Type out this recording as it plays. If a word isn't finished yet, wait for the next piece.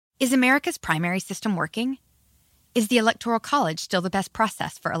Is America's primary system working? Is the Electoral College still the best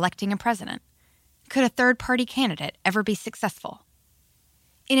process for electing a president? Could a third-party candidate ever be successful?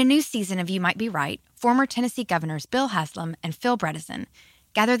 In a new season of You Might Be Right, former Tennessee governors Bill Haslam and Phil Bredesen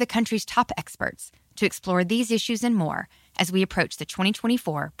gather the country's top experts to explore these issues and more as we approach the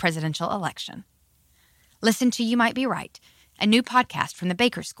 2024 presidential election. Listen to You Might Be Right, a new podcast from the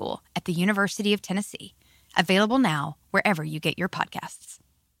Baker School at the University of Tennessee, available now wherever you get your podcasts.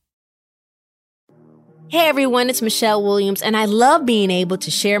 Hey everyone, it's Michelle Williams, and I love being able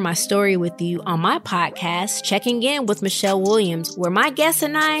to share my story with you on my podcast, Checking In with Michelle Williams, where my guests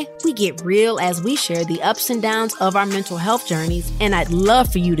and I, we get real as we share the ups and downs of our mental health journeys, and I'd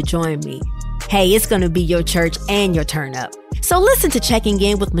love for you to join me. Hey, it's going to be your church and your turn up. So listen to Checking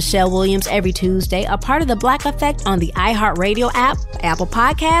In with Michelle Williams every Tuesday, a part of the Black Effect on the iHeartRadio app, Apple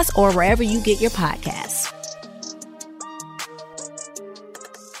Podcasts, or wherever you get your podcasts.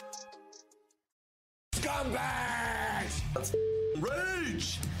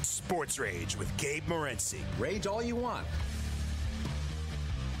 Rage! Sports Rage with Gabe Morency. Rage all you want.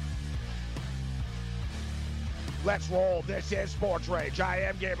 Let's roll. This is Sports Rage. I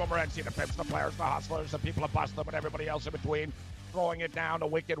am Gabe Morency, the pimps, the players, the hustlers, the people that bust them, and everybody else in between. Throwing it down. A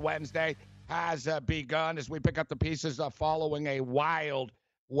Wicked Wednesday has begun as we pick up the pieces following a wild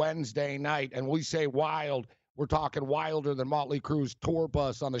Wednesday night. And we say wild, we're talking wilder than Motley Crue's tour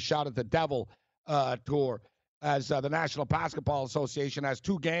bus on the Shout at the Devil tour. As the National Basketball Association has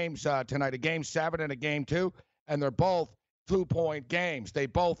two games tonight, a Game 7 and a Game 2, and they're both 2-point games. They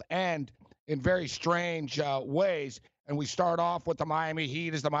both end in very strange ways, and we start off with the Miami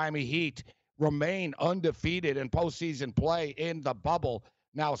Heat as the Miami Heat remain undefeated in postseason play in the bubble,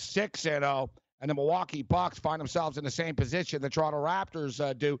 now 6-0, and the Milwaukee Bucks find themselves in the same position the Toronto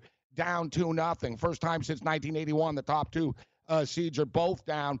Raptors do, down 2-0. First time since 1981 the top two seeds are both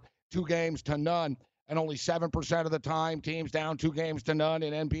down 2-0. And only 7% of the time teams down 2-0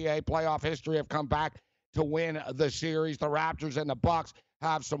 in NBA playoff history have come back to win the series. The Raptors and the Bucks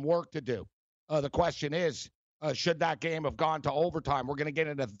have some work to do. The question is, should that game have gone to overtime? We're going to get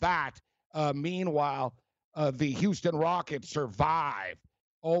into that. Meanwhile, the Houston Rockets survive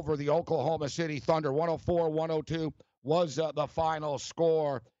over the Oklahoma City Thunder. 104-102 was the final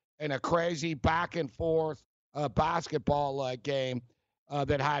score in a crazy back-and-forth basketball game.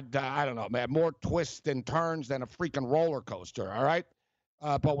 That had, I don't know, man, more twists and turns than a freaking roller coaster, all right?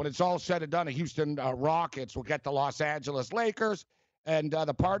 But when it's all said and done, the Houston Rockets will get the Los Angeles Lakers, and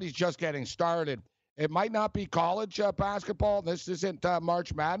the party's just getting started. It might not be college basketball. This isn't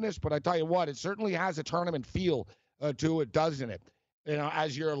March Madness, but I tell you what, it certainly has a tournament feel to it, doesn't it? You know,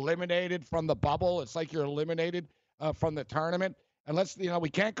 as you're eliminated from the bubble, it's like you're eliminated from the tournament. And we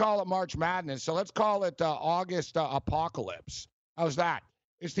can't call it March Madness, so let's call it August Apocalypse. How's that?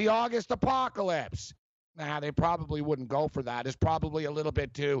 It's the August Apocalypse. Nah, they probably wouldn't go for that. It's probably a little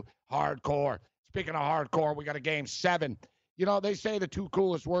bit too hardcore. Speaking of hardcore, we got a Game 7. You know, they say the two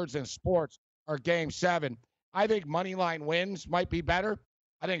coolest words in sports are Game 7. I think Moneyline Wins might be better.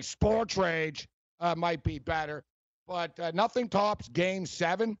 I think Sports Rage might be better. But nothing tops Game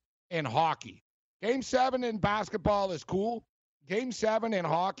 7 in hockey. Game 7 in basketball is cool. Game 7 in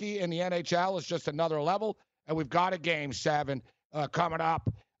hockey in the NHL is just another level. And we've got a Game 7 coming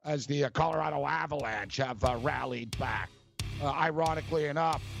up as the Colorado Avalanche have rallied back. Ironically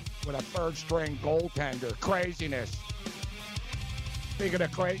enough, with a third-string goaltender. Craziness. Speaking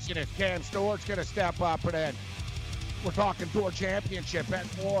of craziness, Cam Stewart's going to step up and then we're talking Tour Championship at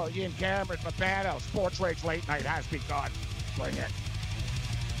 4. Ian Cameron, Fabano, Sports Rage Late Night has begun. Bring it.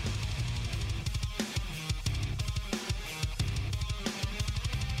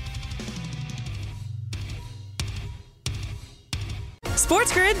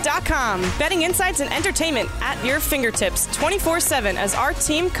 SportsGrid.com. Betting insights and entertainment at your fingertips 24/7 as our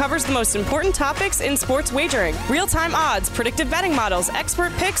team covers the most important topics in sports wagering. Real-time odds, predictive betting models,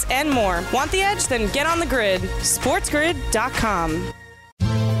 expert picks, and more. Want the edge? Then get on the grid. SportsGrid.com.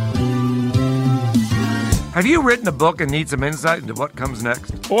 Have you written a book and need some insight into what comes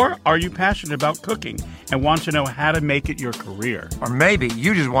next? Or are you passionate about cooking and want to know how to make it your career? Or maybe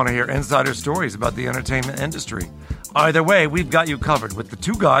you just want to hear insider stories about the entertainment industry. Either way, we've got you covered with the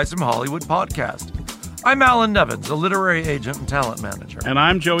Two Guys from Hollywood podcast. I'm Alan Nevins, a literary agent and talent manager. And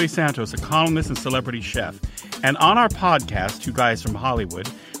I'm Joey Santos, a columnist and celebrity chef. And on our podcast, Two Guys from Hollywood,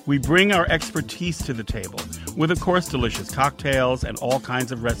 we bring our expertise to the table with, of course, delicious cocktails and all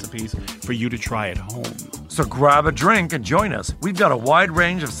kinds of recipes for you to try at home. So grab a drink and join us. We've got a wide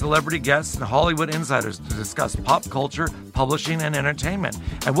range of celebrity guests and Hollywood insiders to discuss pop culture, publishing, and entertainment.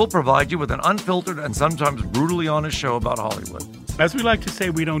 And we'll provide you with an unfiltered and sometimes brutally honest show about Hollywood. As we like to say,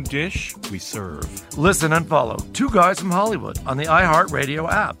 we don't dish, we serve. Listen and follow Two Guys from Hollywood on the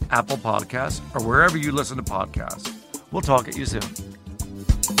iHeartRadio app, Apple Podcasts, or wherever you listen to podcasts. We'll talk at you soon.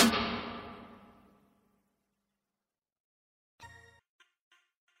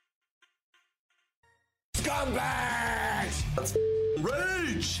 Scumbags! Let's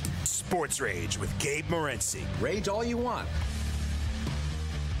rage! Sports Rage with Gabe Morency. Rage all you want.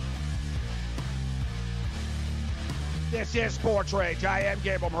 This is Sports Rage. I am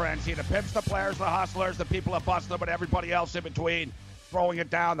Gabe Morency. The pimps, the players, the hustlers, the people that bust them, and everybody else in between. Throwing it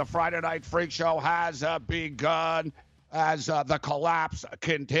down. The Friday Night Freak Show has begun as the collapse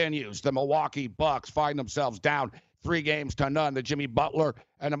continues. The Milwaukee Bucks find themselves down 3-0. The Jimmy Butler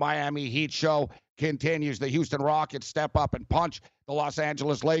and the Miami Heat show continues. The Houston Rockets step up and punch the Los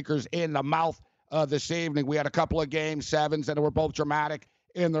Angeles Lakers in the mouth this evening. We had a couple of Game 7s, and they were both dramatic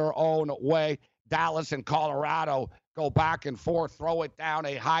in their own way. Dallas and Colorado go back and forth, throw it down,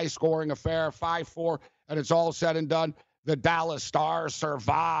 a high-scoring affair, 5-4, and it's all said and done. The Dallas Stars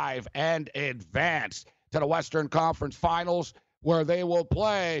survive and advance to the Western Conference Finals, where they will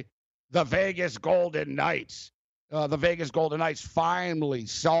play the Vegas Golden Knights. The Vegas Golden Knights finally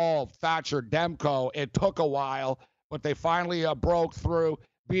solved Thatcher Demko. It took a while, but they finally broke through,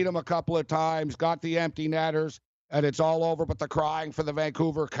 beat them a couple of times, got the empty netters, and it's all over. But the crying for the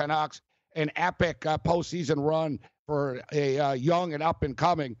Vancouver Canucks, an epic postseason run for a young and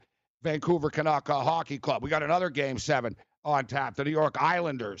up-and-coming Vancouver Canuck hockey club. We got another Game 7 on tap. The New York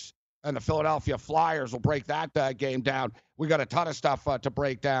Islanders and the Philadelphia Flyers will break that game down. We got a ton of stuff to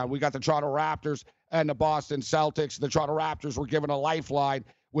break down. We got the Toronto Raptors and the Boston Celtics. The Toronto Raptors were given a lifeline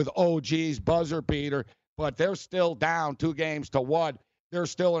with OG's buzzer beater, but they're still down 2-1. They're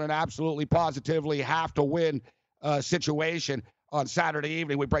still in an absolutely positively have-to-win situation on Saturday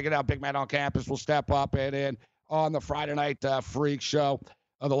evening. We break it out. Big Man on Campus will step up and in on the Friday Night Freak Show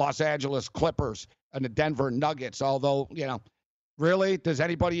of the Los Angeles Clippers and the Denver Nuggets. Although, really, does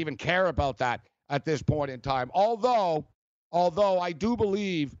anybody even care about that at this point in time? Although I do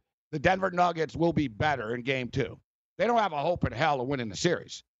believe the Denver Nuggets will be better in Game 2. They don't have a hope in hell of winning the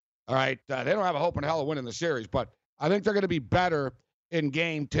series. All right? They don't have a hope in hell of winning the series, but I think they're going to be better in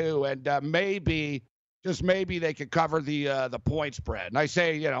Game 2, and maybe, just maybe, they could cover the point spread. And I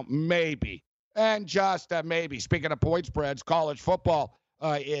say, maybe. And just maybe. Speaking of point spreads, college football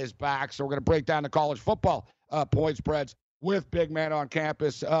is back, so we're going to break down the college football point spreads with Big Man on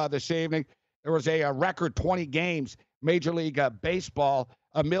Campus this evening. There was a record 20 games, Major League Baseball,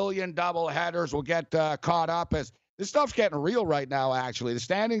 1 million doubleheaders. Will get caught up as this stuff's getting real right now, actually. The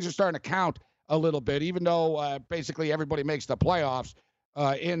standings are starting to count a little bit, even though basically everybody makes the playoffs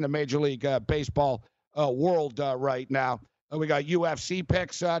in the Major League Baseball world right now. We got UFC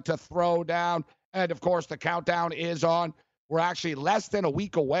picks to throw down. And, of course, the countdown is on. We're actually less than a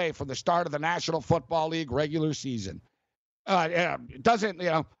week away from the start of the National Football League regular season. It doesn't,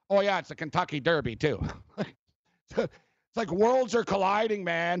 it's the Kentucky Derby, too. It's like worlds are colliding,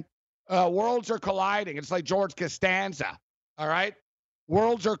 man. Worlds are colliding. It's like George Costanza, all right?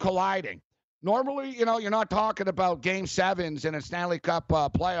 Worlds are colliding. Normally, you're not talking about Game 7s in a Stanley Cup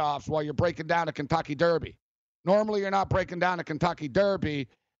playoffs while you're breaking down a Kentucky Derby. Normally, you're not breaking down a Kentucky Derby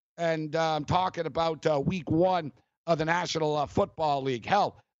and talking about Week 1 of the National Football League.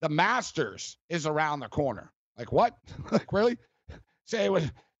 Hell, the Masters is around the corner. Like, what? Like, really? Say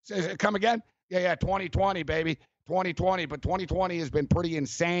come again? Yeah, 2020, baby. 2020. But 2020 has been pretty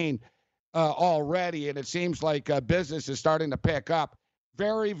insane already, and it seems like business is starting to pick up.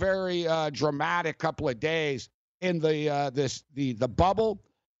 Very, very dramatic couple of days in the bubble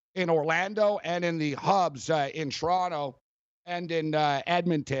in Orlando and in the hubs in Toronto and in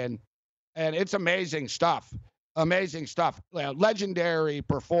Edmonton. And it's amazing stuff. Amazing stuff. Legendary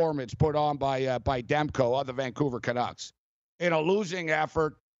performance put on by Demko of the Vancouver Canucks. In a losing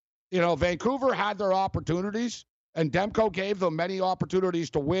effort, Vancouver had their opportunities, and Demko gave them many opportunities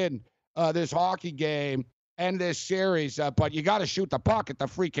to win this hockey game and this series, but you got to shoot the puck at the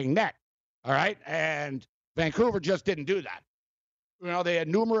freaking net, all right? And Vancouver just didn't do that. They had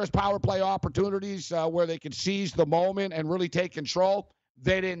numerous power play opportunities where they could seize the moment and really take control.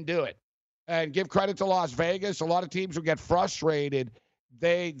 They didn't do it. And give credit to Las Vegas. A lot of teams would get frustrated.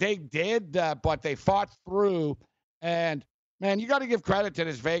 They did, but they fought through. And, man, you got to give credit to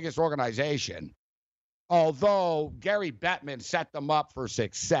this Vegas organization. Although Gary Bettman set them up for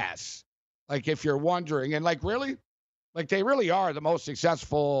success. Like, if you're wondering, and really, they really are the most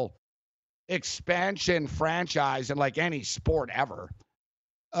successful expansion franchise in any sport ever.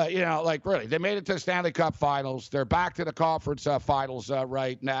 Really, they made it to the Stanley Cup Finals. They're back to the conference finals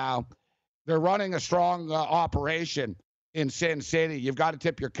right now. They're running a strong operation in Sin City. You've got to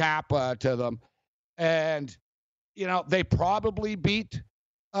tip your cap to them. And, they probably beat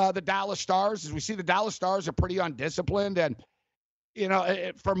the Dallas Stars. As we see, the Dallas Stars are pretty undisciplined. And,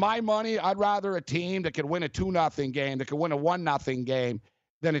 for my money, I'd rather a team that can win a 2-0 game, that can win a 1-0 game,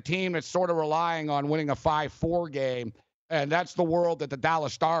 than a team that's sort of relying on winning a 5-4 game. And that's the world that the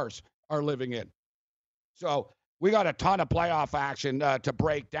Dallas Stars are living in. So we got a ton of playoff action to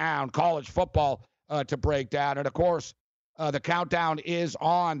break down, college football to break down. And, of course, the countdown is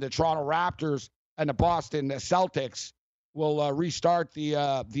on. The Toronto Raptors and the Boston Celtics will restart the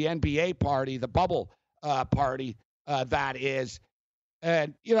NBA party, the bubble party, that is.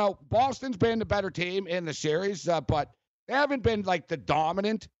 And, Boston's been the better team in the series, but they haven't been like the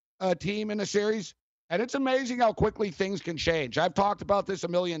dominant team in the series. And it's amazing how quickly things can change. I've talked about this a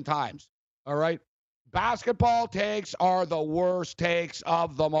million times, all right? Basketball takes are the worst takes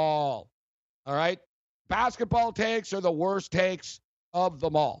of them all right? Basketball takes are the worst takes of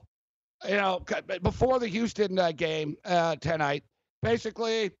them all. Before the Houston game tonight,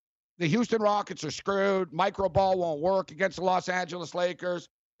 basically, the Houston Rockets are screwed. Micro ball won't work against the Los Angeles Lakers.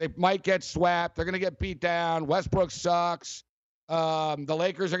 They might get swept. They're going to get beat down. Westbrook sucks. The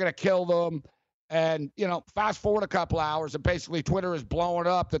Lakers are going to kill them. And, fast forward a couple hours, and basically Twitter is blowing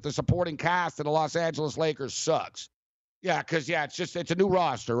up that the supporting cast of the Los Angeles Lakers sucks. Yeah, because, it's a new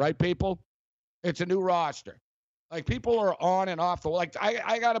roster, right, people? It's a new roster. Like, people are on and off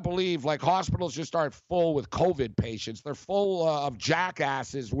I got to believe, hospitals just aren't full with COVID patients. They're full of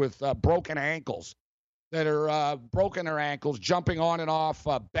jackasses with broken ankles that are broken their ankles, jumping on and off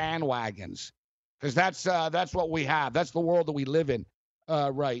bandwagons. Because that's what we have. That's the world that we live in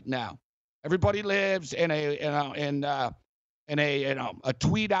right now. Everybody lives in a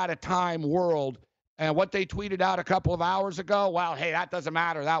tweet at a time world. And what they tweeted out a couple of hours ago, well, hey, that doesn't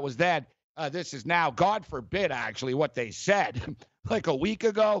matter. That was dead. This is now, God forbid, actually, what they said like a week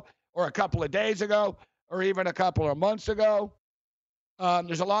ago or a couple of days ago or even a couple of months ago.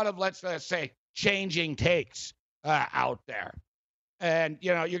 There's a lot of, let's say, changing takes out there. And,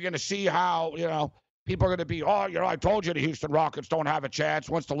 you're going to see how, people are going to be, I told you the Houston Rockets don't have a chance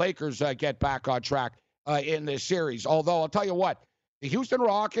once the Lakers get back on track in this series. Although, I'll tell you what, the Houston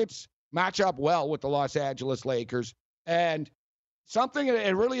Rockets match up well with the Los Angeles Lakers. And something,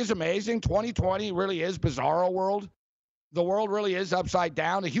 it really is amazing. 2020 really is bizarro world. The world really is upside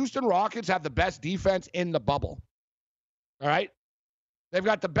down. The Houston Rockets have the best defense in the bubble. All right? They've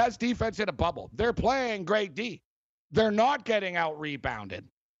got the best defense in a bubble. They're playing great D. They're not getting out-rebounded.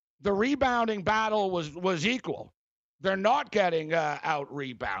 The rebounding battle was equal. They're not getting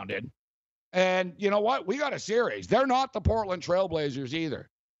out-rebounded. And you know what? We got a series. They're not the Portland Trailblazers either.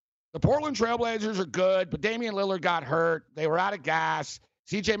 The Portland Trailblazers are good, but Damian Lillard got hurt. They were out of gas.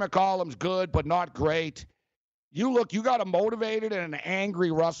 CJ McCollum's good, but not great. You got a motivated and an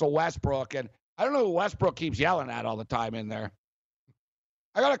angry Russell Westbrook, and I don't know who Westbrook keeps yelling at all the time in there.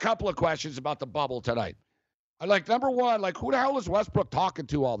 I got a couple of questions about the bubble tonight. Number one, who the hell is Westbrook talking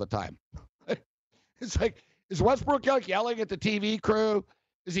to all the time? It's is Westbrook yelling at the TV crew?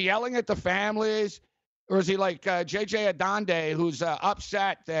 Is he yelling at the families? Or is he like J.J. Adande, who's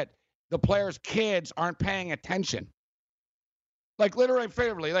upset that the players' kids aren't paying attention? Literally and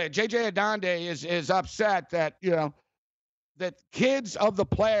figuratively, J.J. Adande is upset that, that kids of the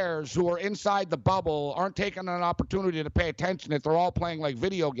players who are inside the bubble aren't taking an opportunity to pay attention if they're all playing,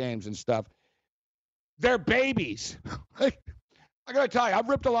 video games and stuff. They're babies. I got to tell you, I've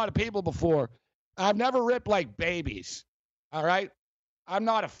ripped a lot of people before. I've never ripped like babies, all right? I'm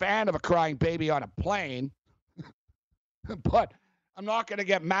not a fan of a crying baby on a plane, but I'm not going to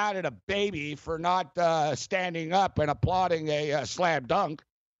get mad at a baby for not standing up and applauding a slam dunk,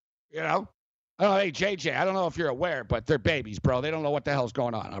 I don't know, hey, JJ, I don't know if you're aware, but they're babies, bro. They don't know what the hell's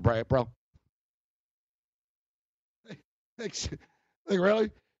going on, all right, bro?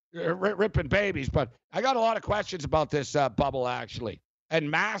 Really? Ripping babies, but I got a lot of questions about this bubble, actually, and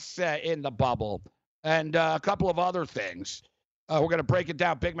masks in the bubble, and a couple of other things. We're going to break it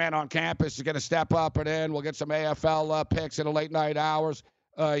down. Big Man on Campus is going to step up and in. We'll get some AFL picks in the late night hours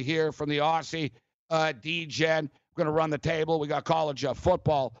here from the Aussie D-Gen. We're going to run the table. We got college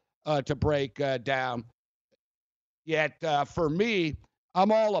football to break down. Yet, for me,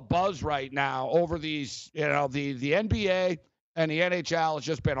 I'm all abuzz right now over these, the NBA and the NHL has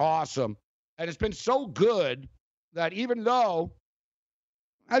just been awesome. And it's been so good that even though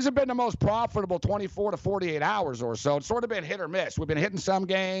it hasn't been the most profitable 24 to 48 hours or so, it's sort of been hit or miss. We've been hitting some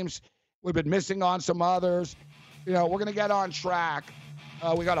games. We've been missing on some others. We're going to get on track.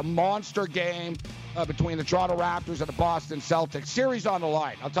 We got a monster game between the Toronto Raptors and the Boston Celtics. Series on the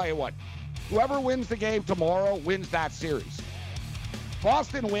line. I'll tell you what. Whoever wins the game tomorrow wins that series.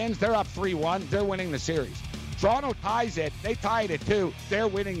 Boston wins, they're up 3-1, they're winning the series. Toronto ties it, they tied it too, they're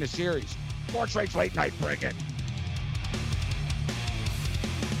winning the series. Sports Rage Late Night, bring it.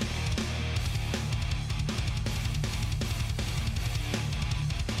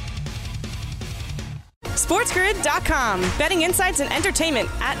 SportsGrid.com. Betting insights and entertainment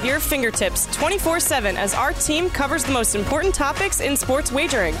at your fingertips 24/7 as our team covers the most important topics in sports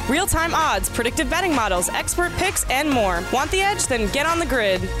wagering. Real-time odds, predictive betting models, expert picks, and more. Want the edge? Then get on the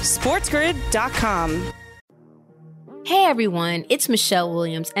grid. SportsGrid.com. Hey everyone, it's Michelle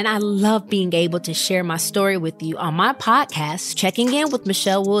Williams, and I love being able to share my story with you on my podcast, Checking In with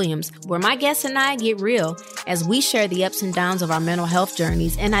Michelle Williams, where my guests and I get real as we share the ups and downs of our mental health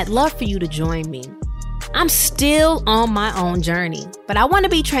journeys, and I'd love for you to join me. I'm still on my own journey, but I want to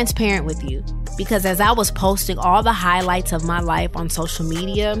be transparent with you because as I was posting all the highlights of my life on social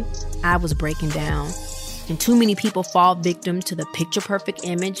media, I was breaking down. And too many people fall victim to the picture-perfect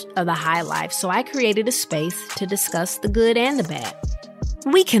image of the high life, so I created a space to discuss the good and the bad.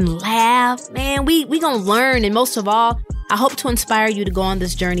 We can laugh, man, we gonna learn, and most of all, I hope to inspire you to go on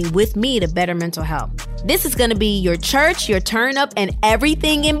this journey with me to better mental health. This is gonna be your church, your turn up, and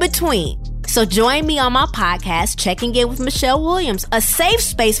everything in between. So join me on my podcast, Checking In with Michelle Williams, a safe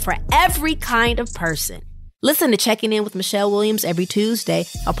space for every kind of person. Listen to Checking In with Michelle Williams every Tuesday,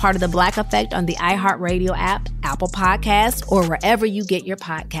 a part of the Black Effect on the iHeartRadio app, Apple Podcasts, or wherever you get your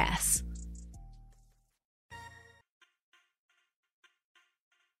podcasts.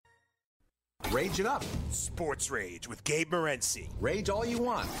 Rage it up. Sports Rage with Gabe Morency. Rage all you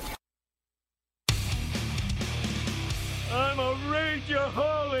want. I'm a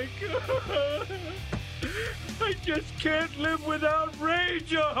rageaholic. I just can't live without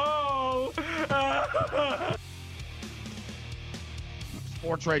Rageahol.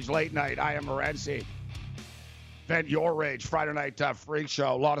 Sports Rage Late Night. I am Morency. Vent your rage. Friday Night Freak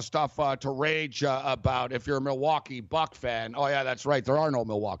Show. A lot of stuff to rage about if you're a Milwaukee Buck fan. Oh, yeah, that's right. There are no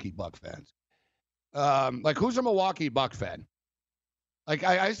Milwaukee Buck fans. Like, who's a Milwaukee Buck fan? Like,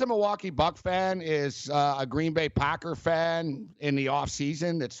 I guess a Milwaukee Buck fan is a Green Bay Packer fan in the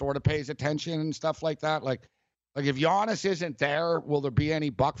offseason that sort of pays attention and stuff like that. Like if Giannis isn't there, will there be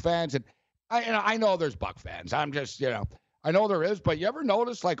any Buck fans? And I know there's Buck fans. I'm just, I know there is. But you ever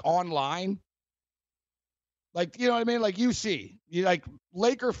notice, like, online, like, you know what I mean? Like, like,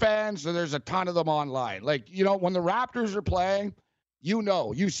 Laker fans, there's a ton of them online. Like, when the Raptors are playing,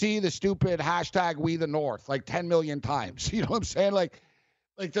 you see the stupid hashtag We the North like 10 million times. You know what I'm saying?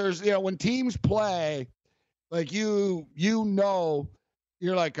 Like there's, when teams play, like, you're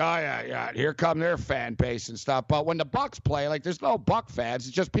like, oh, yeah, here come their fan base and stuff. But when the Bucks play, like, there's no Buck fans.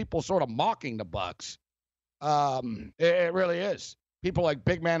 It's just people sort of mocking the Bucks. It really is. People like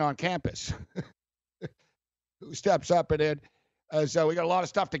Big Man on Campus who steps up and in. So we got a lot of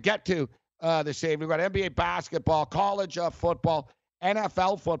stuff to get to this evening. We've got NBA basketball, college football,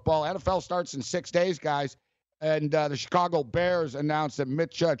 NFL football. NFL starts in 6 days, guys. And the Chicago Bears announced that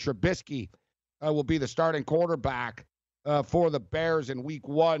Mitch Trubisky will be the starting quarterback for the Bears in Week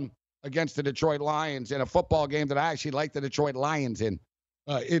 1 against the Detroit Lions in a football game that I actually like the Detroit Lions in,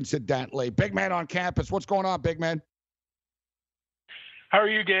 incidentally. Big Man on Campus. What's going on, Big Man? How are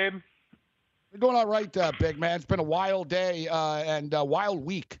you, Gabe? We're doing all right, Big Man. It's been a wild day and a wild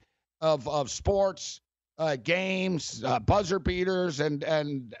week of sports, games, buzzer beaters, and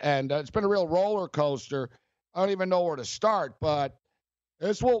it's been a real roller coaster. I don't even know where to start, but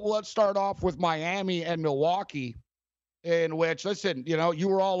let's start off with Miami and Milwaukee, in which, listen, you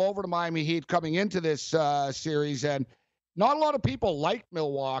were all over the Miami Heat coming into this series, and not a lot of people liked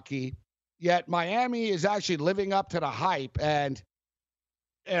Milwaukee, yet Miami is actually living up to the hype, and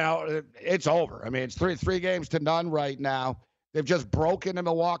it's over. I mean, it's three games to none right now. They've just broken the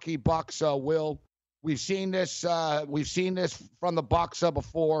Milwaukee Bucks. We've seen this from the Bucks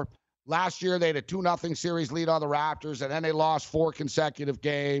before. Last year, they had a 2-0 series lead on the Raptors, and then they lost 4 consecutive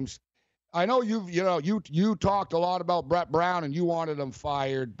games. I know you talked a lot about Brett Brown, and you wanted him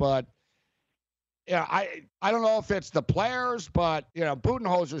fired, but I don't know if it's the players, but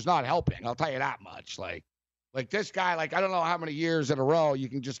Budenholzer's not helping. I'll tell you that much. Like this guy, like, I don't know how many years in a row you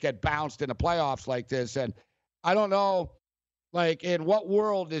can just get bounced in the playoffs like this, and I don't know. Like, in what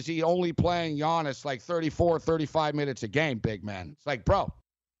world is he only playing Giannis like 34, 35 minutes a game, Big Man? It's like, bro,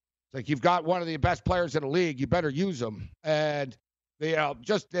 it's like, you've got one of the best players in the league. You better use him. And,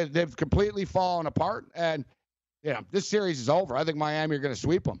 they've completely fallen apart. And, this series is over. I think Miami are going to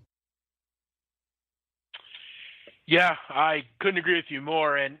sweep them. Yeah, I couldn't agree with you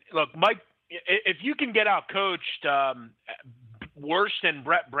more. And, look, Mike, if you can get out-coached worse than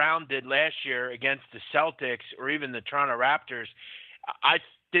Brett Brown did last year against the Celtics or even the Toronto Raptors. I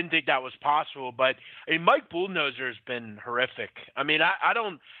didn't think that was possible, but I mean, Mike Budenholzer has been horrific. I mean, I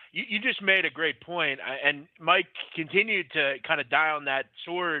don't. You just made a great point, and Mike continued to kind of die on that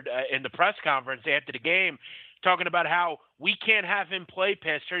sword in the press conference after the game, talking about how we can't have him play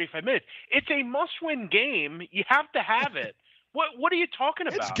past 35 minutes. It's a must-win game. You have to have it. What are you talking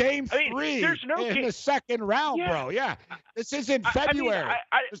about? It's game 3 there's no in the second round, bro. Yeah. This isn't February.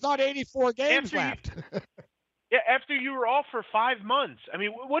 There's not 84 games left. Yeah, after you were off for 5 months. I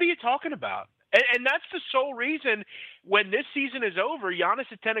mean, what are you talking about? And that's the sole reason when this season is over, Giannis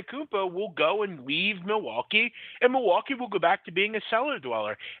Antetokounmpo will go and leave Milwaukee, and Milwaukee will go back to being a cellar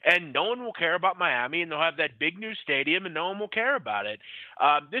dweller. And no one will care about Miami, and they'll have that big new stadium, and no one will care about it.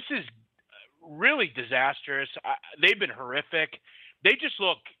 This is really disastrous. They've been horrific. They just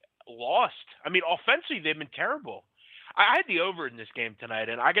look lost. I mean, offensively, they've been terrible. I had the over in this game tonight,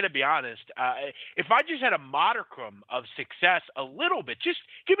 and I got to be honest. If I just had a modicum of success, a little bit, just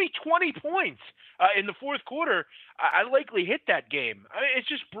give me 20 points in the fourth quarter, I likely hit that game. I mean, it's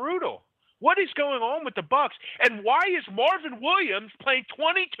just brutal. What is going on with the Bucks? And why is Marvin Williams playing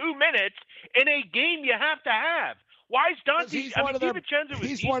 22 minutes in a game you have to have? Why is Dante? He's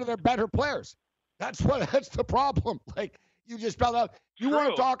one of their better players. That's the problem. Like you just spelled out. You want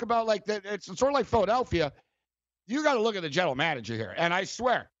to talk about like that? It's sort of like Philadelphia. You got to look at the general manager here. And I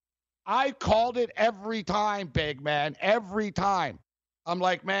swear, I called it every time, big man, every time. I'm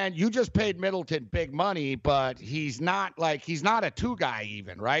like, man, you just paid Middleton big money, but he's not a two guy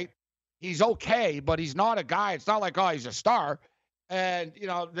even, right? He's okay, but he's not a guy. It's not like, oh, he's a star. And, you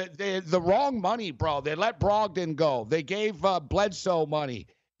know, the wrong money, bro. They let Brogdon go. They gave Bledsoe money.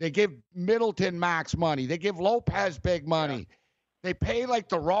 They give Middleton max money. They give Lopez big money. Yeah. They pay like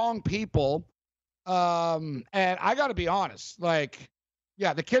the wrong people. And I got to be honest, like,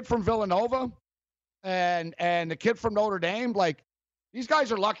 yeah, the kid from Villanova and the kid from Notre Dame, like, these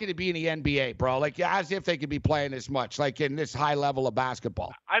guys are lucky to be in the NBA, bro. Like, as if they could be playing this much, like in this high level of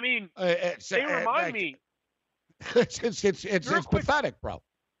basketball. I mean, they remind me. It's pathetic, bro.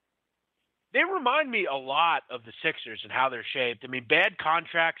 They remind me a lot of the Sixers and how they're shaped. I mean, bad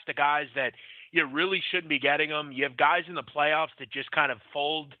contracts to guys that you really shouldn't be getting them. You have guys in the playoffs that just kind of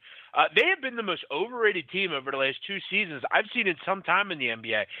fold. They have been the most overrated team over the last 2 seasons I've seen in some time in the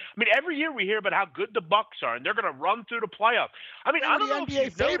NBA. I mean, every year we hear about how good the Bucks are, and they're going to run through the playoffs. I mean, I don't know if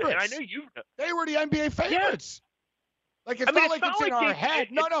you've noticed, and I know you've. They were the NBA favorites. Yeah. Like, it's not like it's in our head.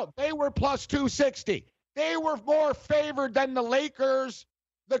 No, they were plus 260. They were more favored than the Lakers,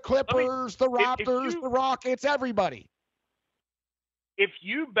 the Clippers, the Raptors, the Rockets, everybody. If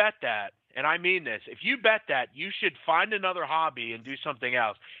you bet that, and I mean this, if you bet that, you should find another hobby and do something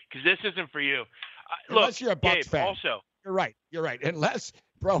else, because this isn't for you. Unless you're a Bucks fan. Also, you're right. Unless.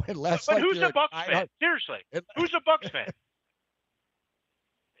 But like who's a Bucks fan? Seriously, who's a Bucks fan?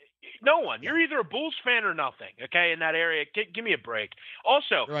 No one. You're either a Bulls fan or nothing, okay, in that area. Give me a break.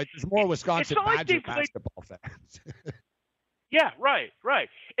 Also, you're right. There's more Wisconsin Badger basketball fans. Yeah, right.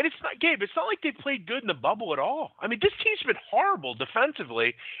 And it's not, Gabe, it's not like they played good in the bubble at all. I mean, this team's been horrible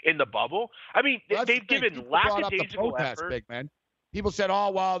defensively in the bubble. I mean, they've given lackadaisical effort. Big man. People said, oh,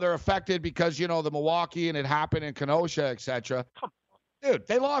 well, they're affected because, you know, the Milwaukee and it happened in Kenosha, etc. Dude,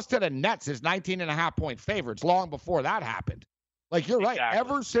 they lost to the Nets as 19.5-point favorites long before that happened. Like, you're right.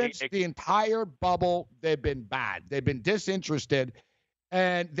 Ever since the entire bubble, they've been bad. They've been disinterested,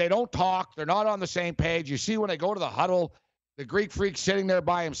 and they don't talk. They're not on the same page. You see when they go to the huddle, the Greek Freak sitting there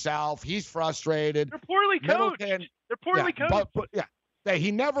by himself. He's frustrated. They're poorly coached. They're poorly coached. But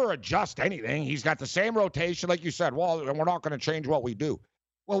he never adjusts anything. He's got the same rotation, like you said. Well, we're not going to change what we do.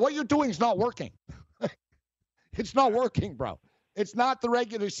 Well, what you're doing is not working. It's not working, bro. It's not the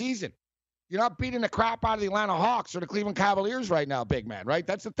regular season. You're not beating the crap out of the Atlanta Hawks or the Cleveland Cavaliers right now, big man, right?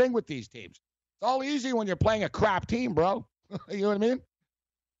 That's the thing with these teams. It's all easy when you're playing a crap team, bro. You know what I mean?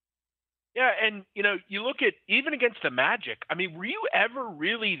 Yeah, and, you know, you look at even against the Magic. I mean, were you ever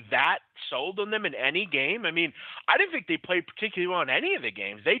really that sold on them in any game? I mean, I didn't think they played particularly well in any of the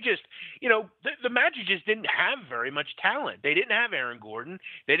games. They just, you know, the Magic just didn't have very much talent. They didn't have Aaron Gordon.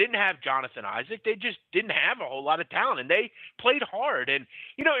 They didn't have Jonathan Isaac. They just didn't have a whole lot of talent, and they played hard. And,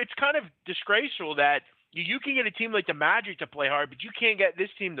 you know, it's kind of disgraceful that you can get a team like the Magic to play hard, but you can't get this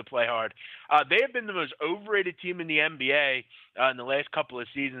team to play hard. They have been the most overrated team in the NBA in the last couple of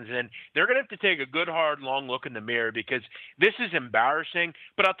seasons, and they're going to have to take a good, hard, long look in the mirror because this is embarrassing.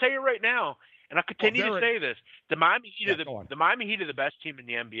 But I'll tell you right now, and I'll continue to say this: the Miami Heat the Miami Heat are the best team in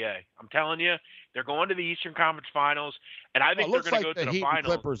the NBA. I'm telling you, they're going to the Eastern Conference Finals, and I think they're going to go to the Heat finals. And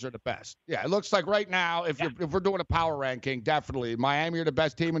Clippers are the best. Yeah, it looks like right now, if we're doing a power ranking, definitely Miami are the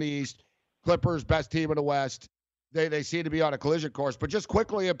best team in the East, Clippers best team in the West. They seem to be on a collision course. But just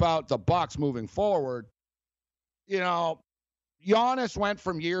quickly about the Bucks moving forward, Giannis went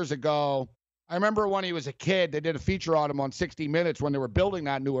from years ago. I remember when he was a kid, they did a feature on him on 60 Minutes when they were building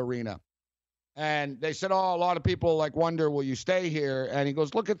that new arena. And they said, a lot of people wonder, will you stay here? And he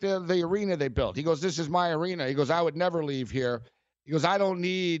goes, look at the arena they built. He goes, this is my arena. He goes, I would never leave here. He goes, I don't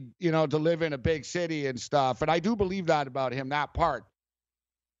need, to live in a big city and stuff. And I do believe that about him, that part.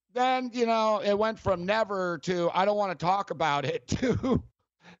 Then, it went from never to I don't want to talk about it to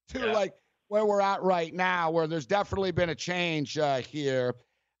where we're at right now, where there's definitely been a change here.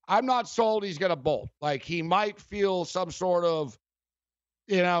 I'm not sold he's going to bolt. He might feel some sort of,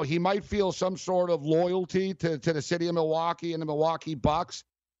 loyalty to the city of Milwaukee and the Milwaukee Bucks.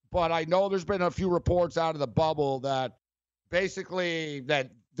 But I know there's been a few reports out of the bubble that basically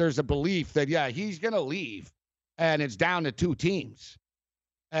that there's a belief that, he's going to leave. And it's down to two teams.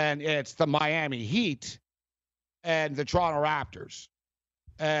 And it's the Miami Heat and the Toronto Raptors.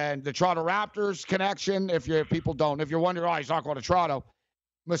 And the Toronto Raptors connection, if you're wondering, he's not going to Toronto,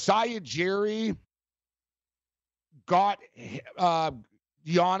 Masai Ujiri got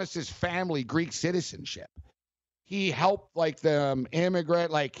Giannis's family Greek citizenship. He helped them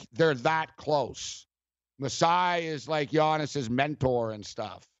immigrate, they're that close. Masai is Giannis's mentor and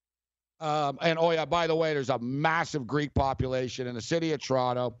stuff. And by the way, there's a massive Greek population in the city of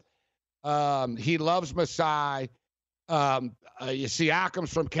Toronto. He loves Masai. You see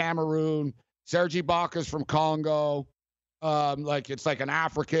Akam's from Cameroon. Serge Ibaka's from Congo. It's an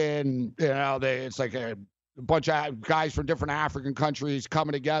African, it's a bunch of guys from different African countries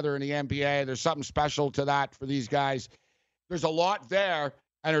coming together in the NBA. There's something special to that for these guys. There's a lot there,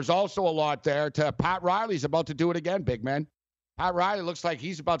 and there's also a lot there to Pat Riley's about to do it again, big man. Pat Riley looks like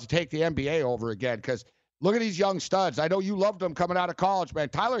he's about to take the NBA over again because look at these young studs. I know you loved him coming out of college, man.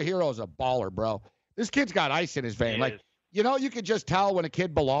 Tyler Hero's a baller, bro. This kid's got ice in his vein. You can just tell when a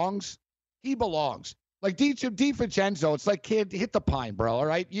kid belongs. He belongs. DiVincenzo, it's kid, hit the pine, bro, all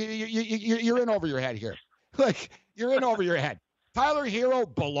right? You're in over your head here. You're in over your head. Tyler Hero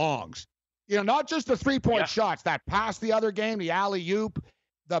belongs. Not just the three-point shots, that pass the other game, the alley-oop,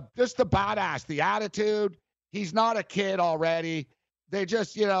 just the badass, the attitude. He's not a kid already. They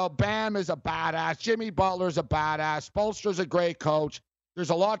just, Bam is a badass. Jimmy Butler's a badass. Spoelstra's a great coach. There's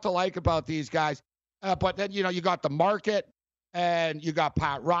a lot to like about these guys. But then, you got the market and you got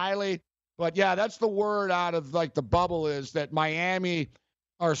Pat Riley. But, that's the word out of, the bubble is that Miami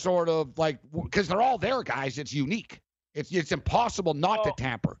are sort of because they're all there, guys. It's unique. It's impossible not to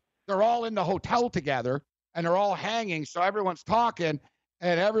tamper. They're all in the hotel together and they're all hanging. So everyone's talking.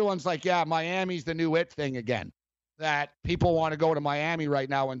 And everyone's Miami's the new it thing again. That people want to go to Miami right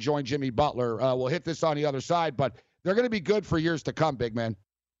now and join Jimmy Butler. We'll hit this on the other side, but they're going to be good for years to come, big man.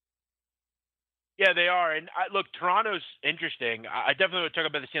 Yeah, they are. And look, Toronto's interesting. I definitely would talk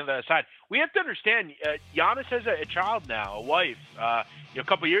about this on the other side. We have to understand, Giannis has a child now, a wife. A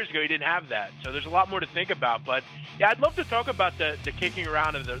couple years ago, he didn't have that. So there's a lot more to think about. But, I'd love to talk about the kicking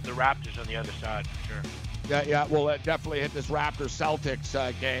around of the Raptors on the other side, for sure. Yeah, we'll definitely hit this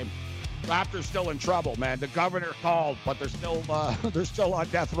Raptors-Celtics game. Raptors still in trouble, man. The governor called, but they're still on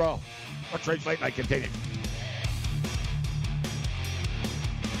death row. Sports Rage Late Night continues.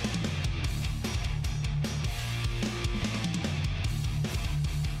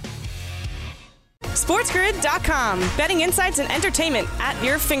 SportsGrid.com. Betting insights and entertainment at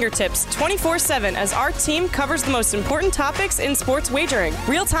your fingertips 24/7 as our team covers the most important topics in sports wagering.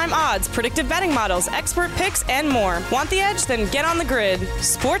 Real-time odds, predictive betting models, expert picks, and more. Want the edge? Then get on the grid.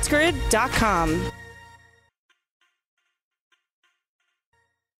 SportsGrid.com.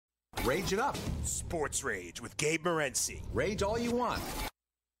 Rage it up. Sports Rage with Gabe Morency. Rage all you want.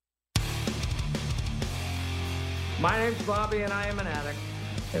 My name's Bobby, and I am an addict.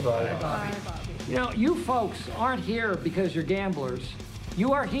 Hey, Bobby. Hi, Bobby. You folks aren't here because you're gamblers.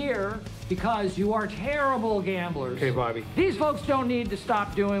 You are here because you are terrible gamblers. Okay, Bobby. These folks don't need to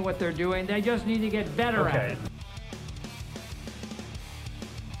stop doing what they're doing. They just need to get better at it.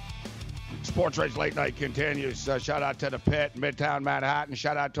 Sports Rage Late Night continues. Shout out to the Pit, Midtown Manhattan.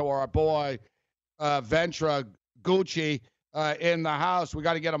 Shout out to our boy, Ventra Gucci, in the house. We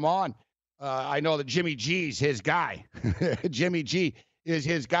got to get him on. I know that Jimmy G's his guy. Jimmy G is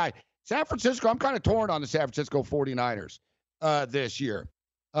his guy. San Francisco, I'm kind of torn on the San Francisco 49ers this year.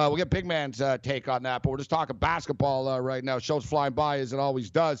 We'll get Big Man's take on that, but we're just talking basketball right now. Show's flying by as it always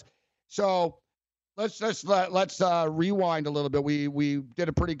does. So let's rewind a little bit. We did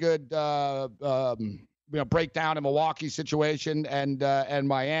a pretty good breakdown in Milwaukee situation and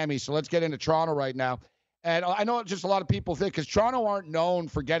Miami. So let's get into Toronto right now. And I know just a lot of people think because Toronto aren't known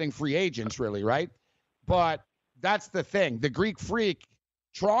for getting free agents, really, right? But that's the thing. The Greek Freak,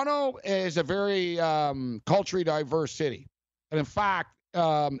 Toronto is a very culturally diverse city. And in fact,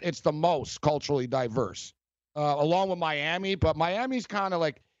 it's the most culturally diverse, along with Miami. But Miami's kind of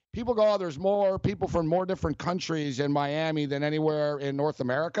like, people go, oh, there's more people from more different countries in Miami than anywhere in North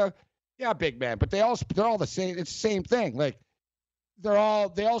America. Yeah, big man. But they're all the same. It's the same thing. Like, they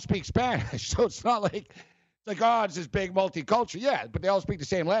all speak Spanish. So it's not like, it's like, oh, it's this big multicultural. Yeah, but they all speak the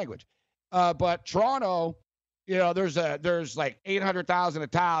same language. But Toronto, there's like 800,000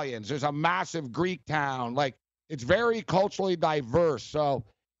 Italians. There's a massive Greek town. Like, it's very culturally diverse. So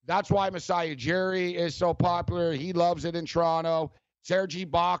that's why Masai Ujiri is so popular. He loves it in Toronto. Serge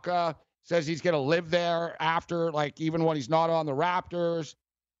Ibaka says he's going to live there after, like, even when he's not on the Raptors.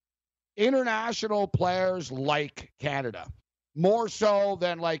 International players like Canada. More so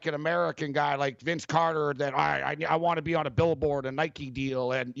than like an American guy like Vince Carter that I want to be on a billboard, a Nike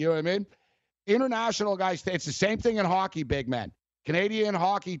deal, and you know what I mean? International guys, it's the same thing in hockey, big man. Canadian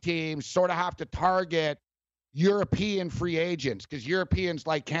hockey teams sort of have to target European free agents because Europeans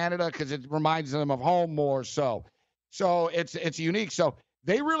like Canada because it reminds them of home more so. So it's unique. So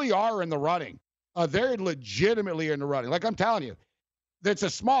they really are in the running. They're legitimately in the running. Like I'm telling you, it's a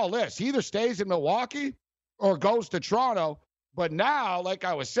small list. He either stays in Milwaukee or goes to Toronto. But now, like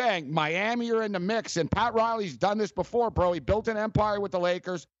I was saying, Miami are in the mix, and Pat Riley's done this before, bro. He built an empire with the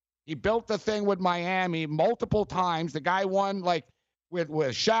Lakers. He built the thing with Miami multiple times. The guy won, like, with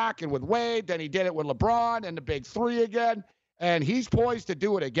Shaq and with Wade. Then he did it with LeBron and the Big Three again. And he's poised to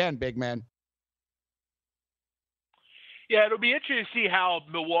do it again, big man. Yeah, it'll be interesting to see how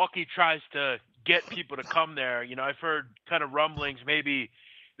Milwaukee tries to get people to come there. You know, I've heard kind of rumblings maybe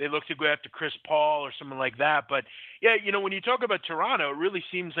they look to go after Chris Paul or someone like that. But, yeah, you know, when you talk about Toronto, it really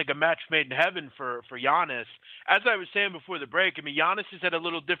seems like a match made in heaven for Giannis. As I was saying before the break, I mean, Giannis is at a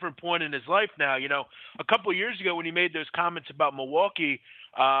little different point in his life now. You know, a couple of years ago when he made those comments about Milwaukee,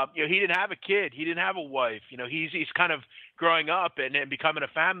 you know, he didn't have a kid. He didn't have a wife. You know, he's kind of growing up and becoming a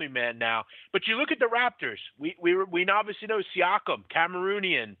family man now. But you look at the Raptors. We obviously know Siakam,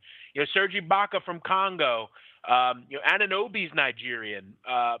 Cameroonian, you know, Serge Ibaka from Congo. You know, Anunoby's Nigerian,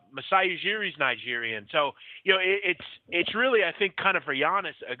 Masai Ujiri's Nigerian. So, you know, it's really, I think, kind of for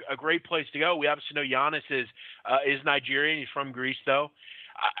Giannis, a great place to go. We obviously know Giannis is Nigerian. He's from Greece, though.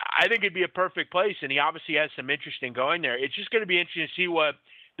 I think it'd be a perfect place, and he obviously has some interest in going there. It's just going to be interesting to see what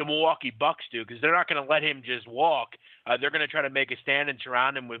the Milwaukee Bucks do because they're not going to let him just walk. They're going to try to make a stand and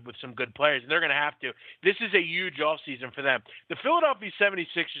surround him with some good players, and they're going to have to. This is a huge offseason for them. The Philadelphia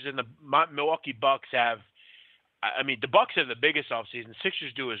 76ers and the Milwaukee Bucks have – I mean, the Bucks have the biggest offseason.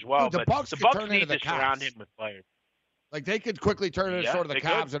 Sixers do as well, Dude, but the Bucks need to surround him with players. Like, they could quickly turn into sort of the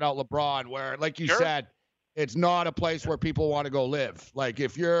Cavs without LeBron, where, like you said, it's not a place where people want to go live. Like,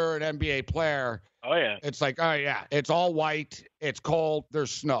 if you're an NBA player, it's like, oh, yeah, it's all white, it's cold,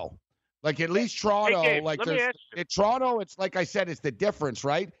 there's snow. Like, at least Toronto, Toronto, it's like I said, it's the difference,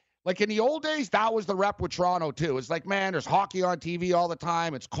 right? Like, in the old days, that was the rep with Toronto, too. It's like, man, there's hockey on TV all the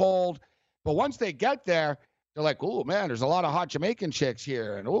time, it's cold. But once they get there, they're like, oh, man, there's a lot of hot Jamaican chicks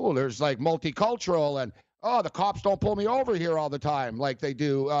here. And, oh, there's, like, multicultural. And, oh, the cops don't pull me over here all the time like they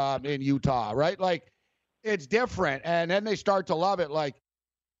do in Utah, right? Like, it's different. And then they start to love it. Like,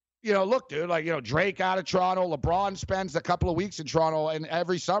 you know, look, dude, like, you know, Drake out of Toronto. LeBron spends a couple of weeks in Toronto. And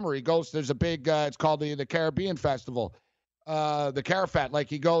every summer he goes, there's a big, it's called the Caribbean Festival, the Carafet. Like,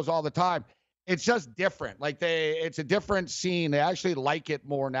 he goes all the time. It's just different. Like, it's a different scene. They actually like it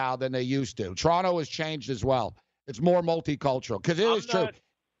more now than they used to. Toronto has changed as well. It's more multicultural because it is true.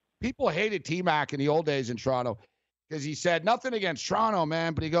 People hated T-Mac in the old days in Toronto because he said nothing against Toronto,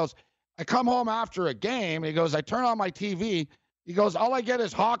 man. But he goes, I come home after a game. And he goes, I turn on my TV. He goes, all I get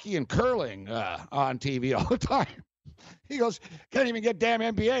is hockey and curling on TV all the time. He goes, can't even get damn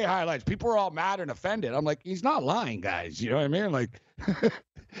NBA highlights. People are all mad and offended. I'm like, he's not lying, guys. You know what I mean? Like,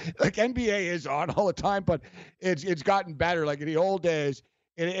 like NBA is on all the time, but it's gotten better. Like in the old days,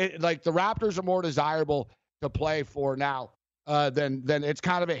 like the Raptors are more desirable to play for now than it's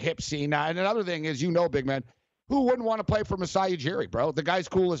kind of a hip scene now. And another thing is, you know, big man, who wouldn't want to play for Masai Ujiri, bro? The guy's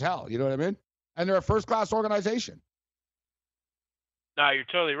cool as hell. You know what I mean? And they're a first-class organization. No, you're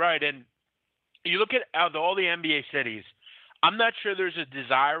totally right. And you look at all the NBA cities, I'm not sure there's a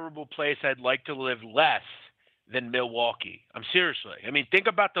desirable place I'd like to live less than Milwaukee. Seriously. I mean, think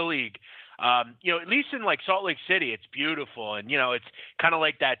about the league. At least in like Salt Lake City, it's beautiful, and it's kind of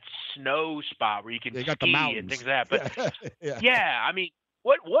like that snow spot where you can got the ski mountains and things like that. But yeah. I mean,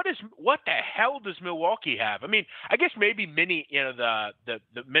 what the hell does Milwaukee have? I mean, I guess maybe the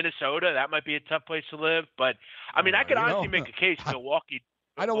Minnesota, that might be a tough place to live, but I mean, I could honestly make a case Milwaukee.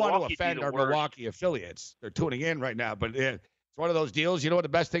 I don't want to offend our worst. Milwaukee affiliates. They're tuning in right now, but it's one of those deals. You know what the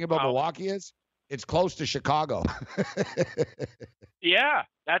best thing about Milwaukee is? It's close to Chicago. Yeah,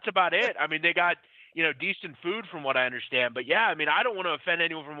 that's about it. I mean, they got decent food from what I understand, but yeah, I mean, I don't want to offend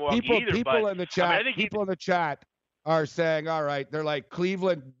anyone from Milwaukee either. People in the chat, in the chat are saying, all right, they're like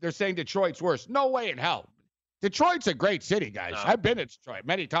Cleveland. They're saying Detroit's worse. No way in hell. Detroit's a great city, guys. I've been in Detroit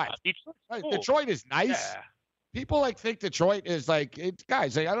many times. Cool. Detroit is nice. Yeah. People think Detroit is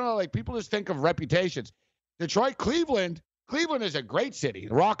guys. I don't know. Like people just think of reputations. Detroit, Cleveland is a great city.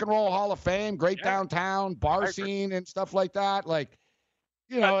 Rock and Roll Hall of Fame, great downtown bar scene and stuff like that. Like,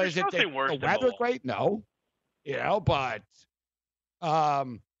 is it the weather great? No, but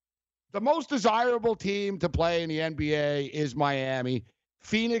the most desirable team to play in the NBA is Miami.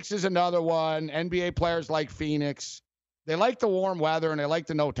 Phoenix is another one. NBA players like Phoenix. They like the warm weather and they like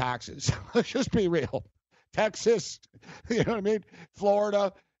the no taxes. Let's just be real. Texas, you know what I mean?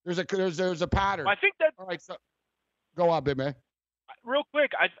 Florida, there's a pattern. I think that. All right, so go on, big man. Real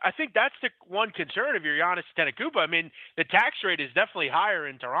quick, I think that's the one concern of your Giannis Antetokounmpo. I mean, the tax rate is definitely higher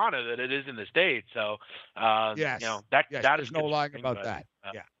in Toronto than it is in the States. So, yes, that there's is no lying about that.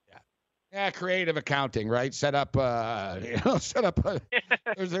 Yeah, creative accounting, right? Set up, there's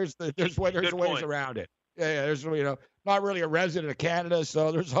ways around it. Yeah, there's not really a resident of Canada,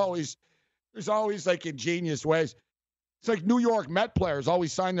 so there's always like ingenious ways. It's like New York Met players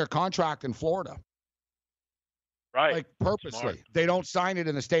always sign their contract in Florida. Right. Like purposely. Smart. They don't sign it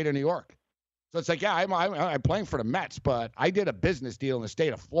in the state of New York. So it's like, yeah, I'm playing for the Mets, but I did a business deal in the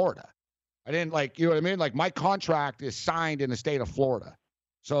state of Florida. I didn't you know what I mean? Like my contract is signed in the state of Florida.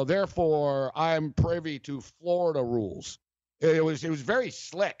 So therefore I'm privy to Florida rules. It was very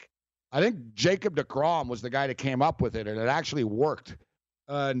slick. I think Jacob DeGrom was the guy that came up with it, and it actually worked.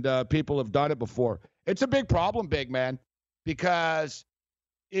 And people have done it before. It's a big problem, big man, because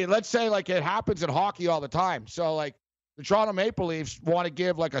let's say like it happens in hockey all the time. So like the Toronto Maple Leafs want to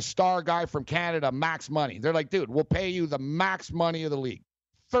give like a star guy from Canada max money. They're like, dude, we'll pay you the max money of the league,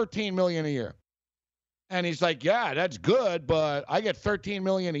 $13 million a year. And he's like, yeah, that's good, but I get $13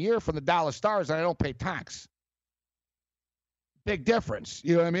 million a year from the Dallas Stars and I don't pay tax. Big difference.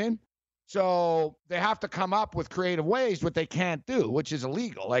 You know what I mean? So they have to come up with creative ways, what they can't do, which is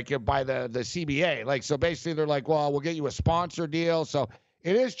illegal, like by the CBA. Like, so basically they're like, well, we'll get you a sponsor deal. So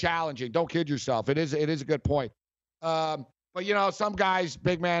it is challenging. Don't kid yourself. It is a good point. But, some guys,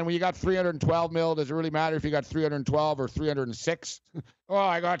 big man, when you got $312 million, does it really matter if you got 312 or 306? Oh,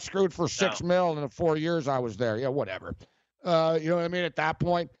 I got screwed for $6 million in the 4 years I was there. Yeah, whatever. You know what I mean? At that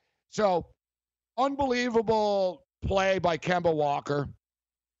point. So unbelievable play by Kemba Walker.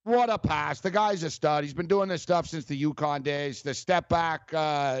 What a pass. The guy's a stud. He's been doing this stuff since the UConn days, the step back,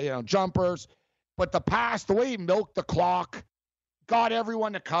 jumpers. But the pass, the way he milked the clock, got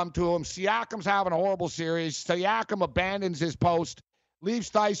everyone to come to him. Siakam's having a horrible series. Siakam abandons his post,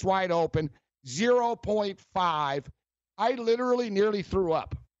 leaves Theis wide open, 0.5. I literally nearly threw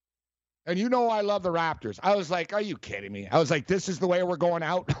up. And I love the Raptors. I was like, are you kidding me? I was like, this is the way we're going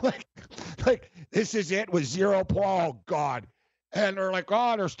out? like this is it with 0. Oh, God. And they're like,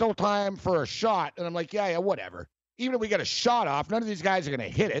 oh, there's still time for a shot. And I'm like, yeah, whatever. Even if we get a shot off, none of these guys are going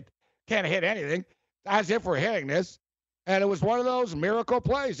to hit it. Can't hit anything. As if we're hitting this. And it was one of those miracle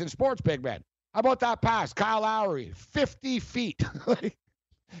plays in sports, big man. How about that pass? Kyle Lowry, 50 feet.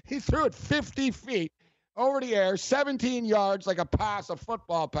 He threw it 50 feet over the air, 17 yards, like a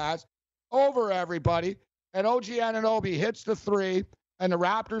football pass, over everybody. And OG Anunoby hits the 3, and the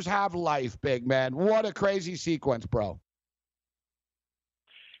Raptors have life, big man. What a crazy sequence, bro.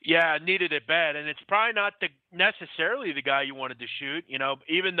 Yeah, needed it bad, and it's probably not necessarily the guy you wanted to shoot,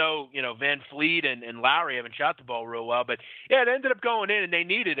 even though, Van Fleet and Lowry haven't shot the ball real well. But, yeah, it ended up going in, and they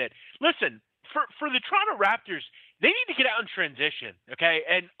needed it. Listen, for the Toronto Raptors, they need to get out in transition, okay?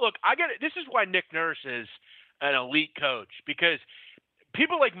 And, look, I get it. This is why Nick Nurse is an elite coach, because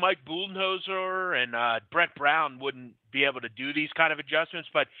people like Mike Budenholzer and Brett Brown wouldn't be able to do these kind of adjustments.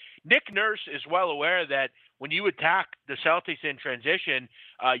 But Nick Nurse is well aware that when you attack the Celtics in transition,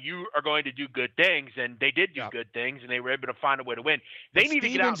 you are going to do good things, and they did do good things, and they were able to find a way to win. They need to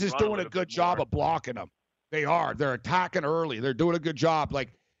get out. Stevens is doing a good job of blocking them. They are. They're attacking early. They're doing a good job.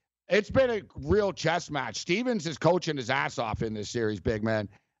 Like, it's been a real chess match. Stevens is coaching his ass off in this series, big man.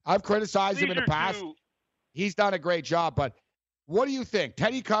 I've criticized him in the past. He's done a great job, but What do you think?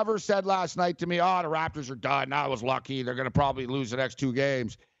 Teddy Cover said last night to me, the Raptors are done. I was lucky. They're going to probably lose the next 2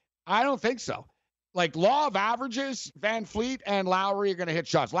 games. I don't think so. Like, law of averages, Van Fleet and Lowry are going to hit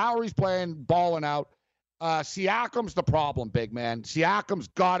shots. Lowry's balling out. Siakam's the problem, big man. Siakam's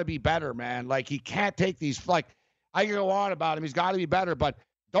got to be better, man. Like, he can't take these. Like, I can go on about him. He's got to be better. But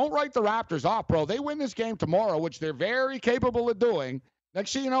don't write the Raptors off, bro. They win this game tomorrow, which they're very capable of doing.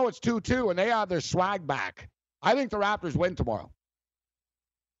 Next thing you know, it's 2-2, and they have their swag back. I think the Raptors win tomorrow.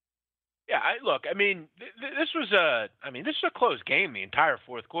 Yeah, look, I mean, this was a close game the entire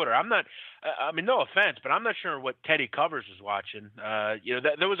fourth quarter. I'm not, no offense, but I'm not sure what Teddy Covers was watching.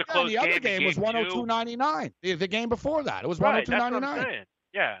 There was a close game. The other game was 102-99. The game before that, it was 102-99. Right, that's what I'm saying.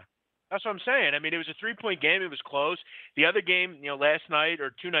 Yeah, that's what I'm saying. I mean, it was a 3-point game. It was close. The other game, last night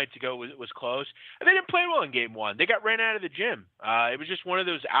or 2 nights ago was close. And they didn't play well in game 1. They got ran out of the gym. It was just one of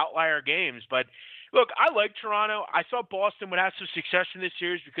those outlier games, but. Look, I like Toronto. I thought Boston would have some success in this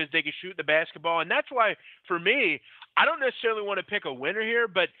series because they could shoot the basketball, and that's why, for me, I don't necessarily want to pick a winner here,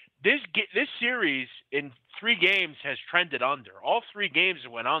 but this series in 3 games has trended under. All 3 games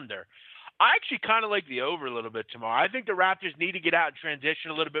went under. I actually kind of like the over a little bit tomorrow. I think the Raptors need to get out and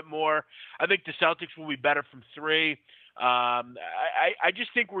transition a little bit more. I think the Celtics will be better from 3. I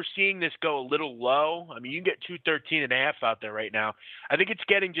just think we're seeing this go a little low. I mean, you can get 213.5 out there right now. I think it's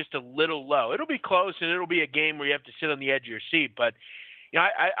getting just a little low. It'll be close, and it'll be a game where you have to sit on the edge of your seat. But,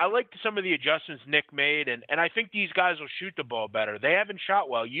 I like some of the adjustments Nick made, and I think these guys will shoot the ball better. They haven't shot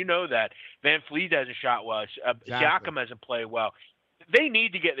well. You know that. Van Fleet hasn't shot well. Exactly. Siakam hasn't played well. They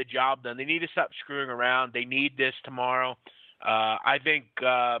need to get the job done. They need to stop screwing around. They need this tomorrow. I think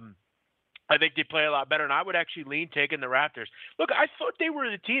they play a lot better, and I would actually lean taking the Raptors. Look, I thought they were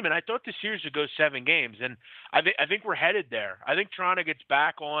the team, and I thought the series would go 7 games, and I think we're headed there. I think Toronto gets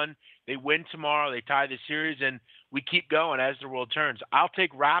back on. They win tomorrow. They tie the series, and we keep going as the world turns. I'll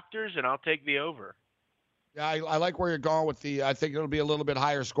take Raptors, and I'll take the over. Yeah, I like where you're going with I think it'll be a little bit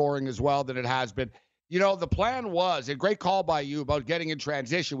higher scoring as well than it has been. The plan was, a great call by you about getting in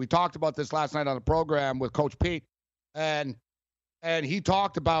transition. We talked about this last night on the program with Coach Pete, and he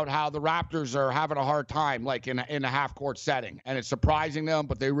talked about how the Raptors are having a hard time, like in a half-court setting. And it's surprising them,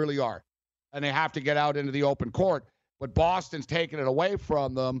 but they really are. And they have to get out into the open court. But Boston's taking it away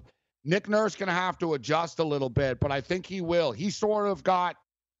from them. Nick Nurse going to have to adjust a little bit, but I think he will. He sort of got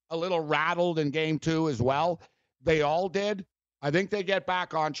a little rattled in game 2 as well. They all did. I think they get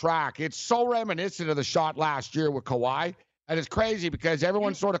back on track. It's so reminiscent of the shot last year with Kawhi. And it's crazy because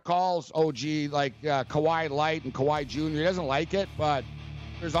everyone sort of calls OG like Kawhi Light and Kawhi Jr. He doesn't like it, but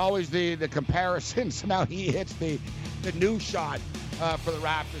there's always the comparison. So now he hits the new shot for the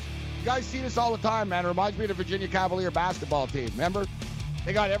Raptors. You guys see this all the time, man. It reminds me of the Virginia Cavalier basketball team. Remember?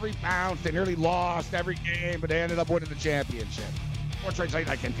 They got every bounce. They nearly lost every game, but they ended up winning the championship. Sports Rage Late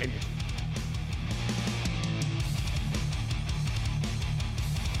Night continues.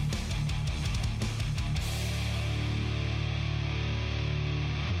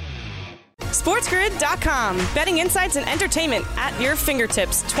 SportsGrid.com. Betting insights and entertainment at your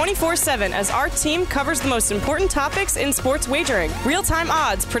fingertips 24/7 as our team covers the most important topics in sports wagering. Real-time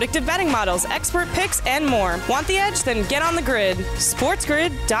odds, predictive betting models, expert picks, and more. Want the edge? Then get on the grid.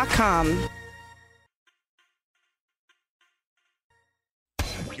 SportsGrid.com.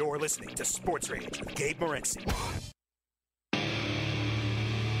 You're listening to Sports Rage with Gabe Morency.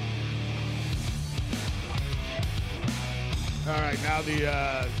 All right, now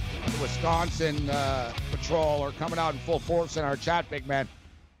the Wisconsin patrol are coming out in full force in our chat, big man.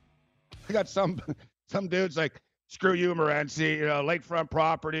 We got some dudes like, screw you, Morency, lakefront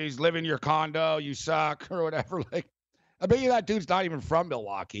properties, live in your condo, you suck, or whatever. Like, I bet you that dude's not even from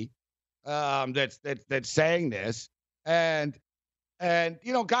Milwaukee. That's saying this, and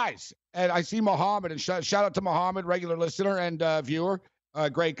guys, and I see Muhammad, and shout out to Muhammad, regular listener and viewer,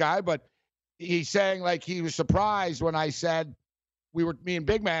 great guy, but he's saying like he was surprised when I said me and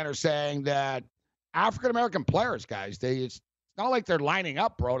Big Man are saying that African-American players, guys, it's not like they're lining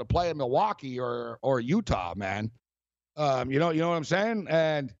up, bro, to play in Milwaukee or Utah, man. You know what I'm saying?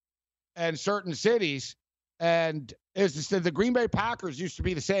 And certain cities, and the Green Bay Packers used to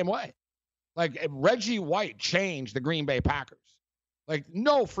be the same way. Like Reggie White changed the Green Bay Packers. Like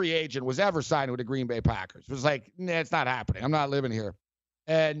no free agent was ever signed with the Green Bay Packers. It was like, nah, it's not happening. I'm not living here.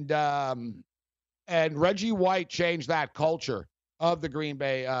 And Reggie White changed that culture of the Green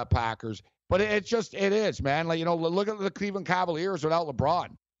Bay Packers. But it is, man. Like, look at the Cleveland Cavaliers without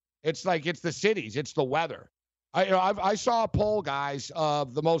LeBron. It's like, it's the cities. It's the weather. I saw a poll, guys,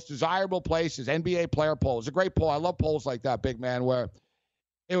 of the most desirable places, NBA player poll. It's a great poll. I love polls like that, big man, where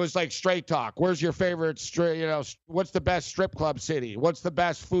it was like straight talk. Where's your favorite what's the best strip club city? What's the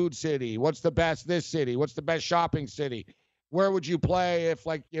best food city? What's the best this city? What's the best shopping city? Where would you play if,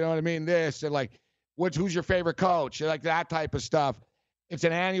 like, you know what I mean? This, and like, who's your favorite coach? Like that type of stuff. It's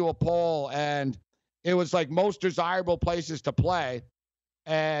an annual poll, and it was like most desirable places to play.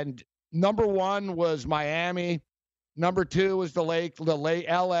 And number 1 was Miami. Number 2 was the lake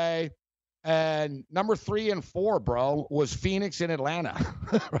LA. And number 3 and 4, bro, was Phoenix and Atlanta,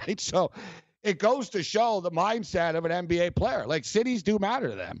 right? So it goes to show the mindset of an NBA player. Like, cities do matter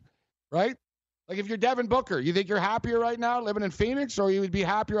to them, right? Like, if you're Devin Booker, you think you're happier right now living in Phoenix, or you would be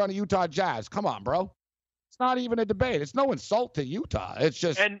happier on the Utah Jazz? Come on, bro. It's not even a debate. It's no insult to Utah. It's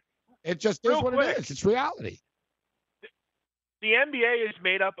just, it just is what it is. It's reality. The NBA is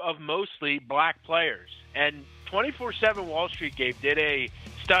made up of mostly black players, and 24/7 Wall Street, Gabe, did a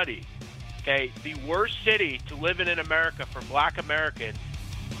study. Okay, the worst city to live in America for black Americans,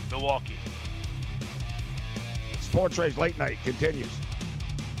 Milwaukee. Sports Rage Late Night continues.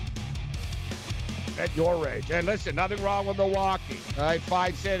 At your age. And listen, nothing wrong with Milwaukee. All right,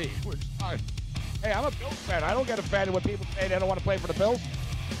 fine city. Hey, I'm a Bills fan. I don't get offended when people say they don't want to play for the Bills.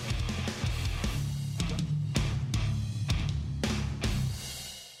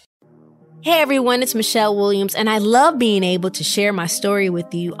 Hey everyone, it's Michelle Williams, and I love being able to share my story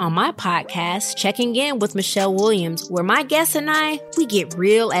with you on my podcast, Checking In with Michelle Williams, where my guests and I, we get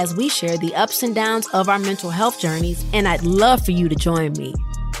real as we share the ups and downs of our mental health journeys, and I'd love for you to join me.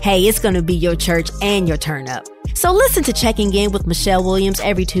 Hey, it's going to be your church and your turn up. So listen to Checking In with Michelle Williams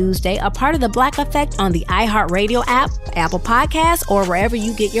every Tuesday, a part of the Black Effect on the iHeartRadio app, Apple Podcasts, or wherever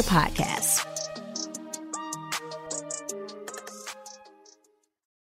you get your podcasts.